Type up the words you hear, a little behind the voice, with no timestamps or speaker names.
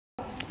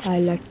I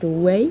like the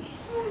way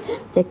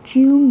that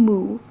you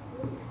move.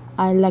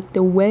 I like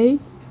the way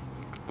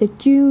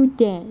that you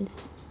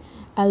dance.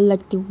 I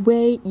like the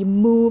way you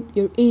move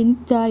your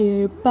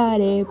entire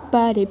body,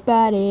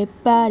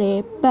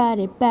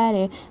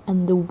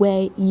 and the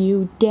way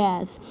you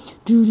dance.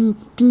 Do do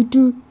do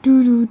do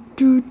do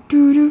do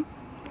do do.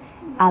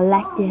 I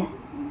like the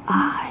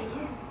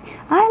eyes.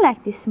 I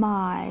like the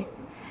smile.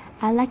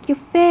 I like your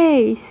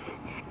face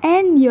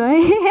and your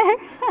hair.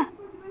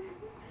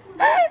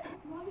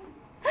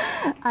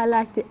 I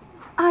like the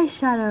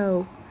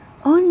eyeshadow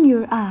on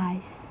your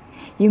eyes.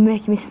 You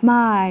make me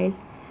smile.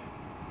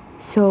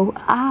 So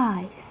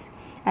eyes.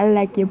 I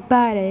like your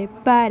body,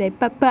 body,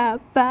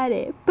 body,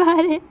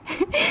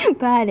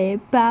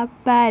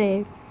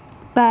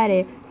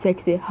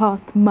 sexy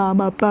hot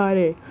mama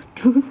body.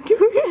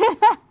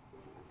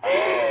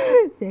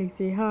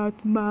 Sexy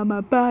hot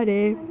mama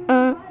body.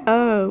 Oh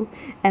oh.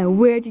 And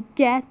where'd you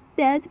get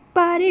that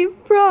body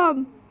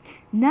from?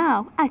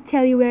 Now I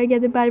tell you where I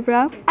get the body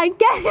from. I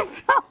get it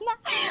from my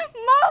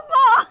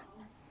mama.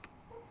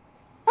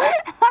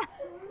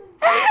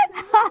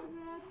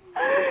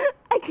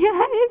 I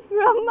get it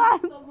from my.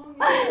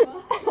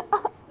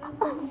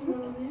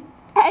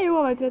 Hey,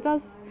 woman,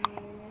 us.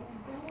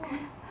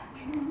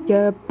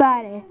 Your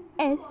body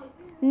is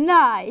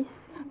nice,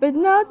 but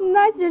not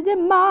nicer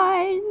than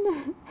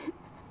mine.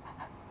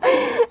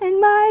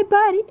 And my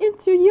body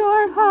into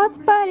your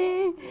hot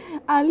body.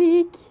 I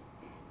like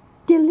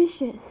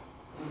delicious.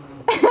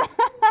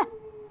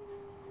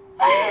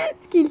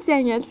 Skills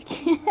engelsk.